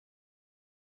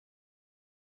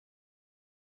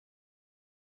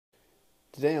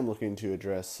Today I'm looking to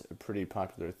address a pretty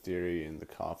popular theory in the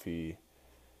coffee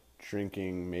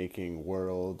drinking, making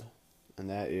world, and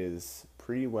that is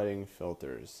pre-wetting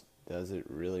filters. Does it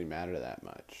really matter that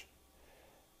much?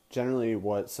 Generally,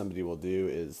 what somebody will do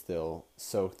is they'll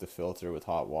soak the filter with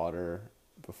hot water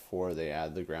before they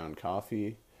add the ground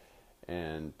coffee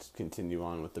and continue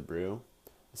on with the brew.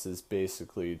 This is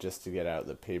basically just to get out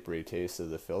the papery taste of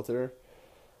the filter,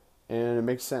 and it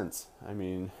makes sense. I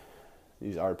mean,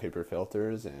 these are paper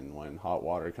filters, and when hot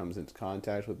water comes into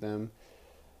contact with them,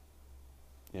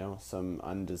 some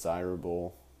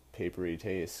undesirable papery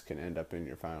taste can end up in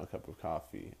your final cup of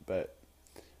coffee. But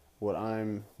what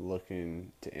I'm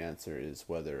looking to answer is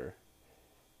whether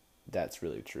that's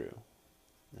really true.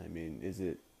 I mean, is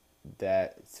it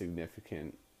that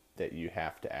significant that you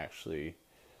have to actually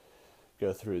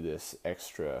go through this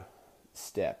extra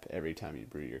step every time you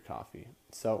brew your coffee?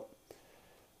 So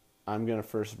I'm going to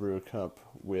first brew a cup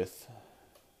with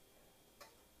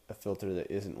a filter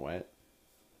that isn't wet,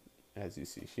 as you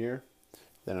see here.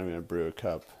 Then I'm going to brew a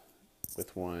cup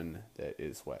with one that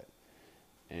is wet.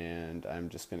 And I'm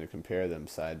just going to compare them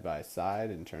side by side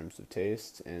in terms of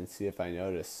taste and see if I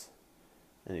notice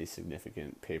any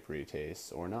significant papery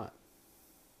taste or not.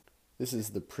 This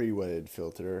is the pre-wetted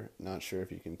filter. Not sure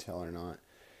if you can tell or not.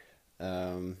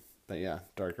 But yeah,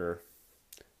 darker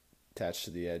attached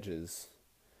to the edges.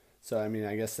 So, I mean,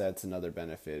 I guess that's another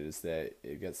benefit, is that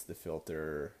it gets the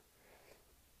filter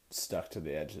stuck to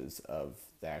the edges of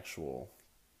the actual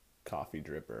coffee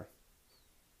dripper.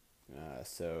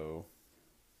 So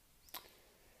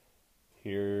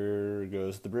here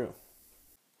goes the brew.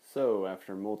 So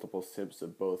after multiple sips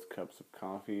of both cups of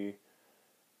coffee,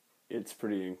 it's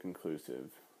pretty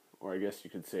inconclusive. Or I guess you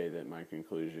could say that my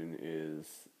conclusion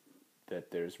is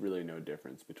that there's really no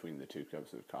difference between the two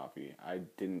cups of coffee. I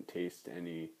didn't taste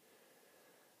any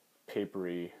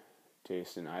papery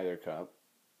taste in either cup.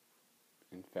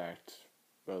 In fact,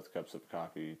 both cups of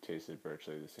coffee tasted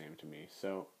virtually the same to me.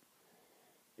 So,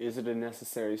 is it a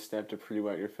necessary step to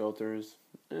pre-wet your filters?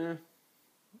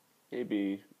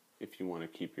 Maybe if you want to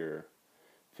keep your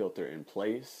filter in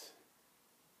place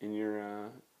in your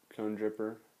cone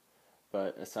dripper.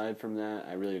 But aside from that,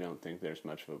 I really don't think there's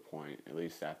much of a point, at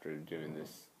least after doing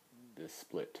this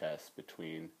split test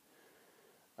between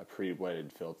a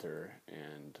pre-wetted filter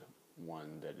and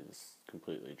one that is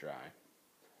completely dry.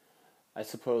 I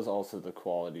suppose also the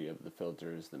quality of the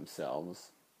filters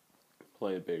themselves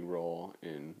play a big role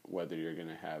in whether you're going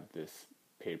to have this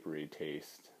papery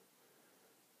taste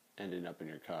ending up in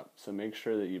your cup. So make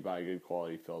sure that you buy good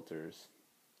quality filters.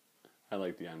 I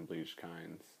like the unbleached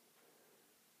kinds.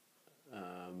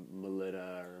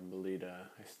 Melita,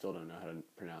 I still don't know how to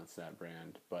pronounce that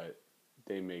brand, but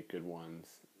they make good ones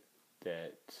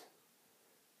that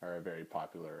are very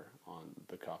popular on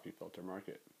the coffee filter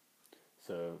market.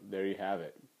 So there you have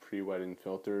it. Pre-wetting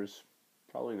filters,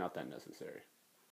 probably not that necessary.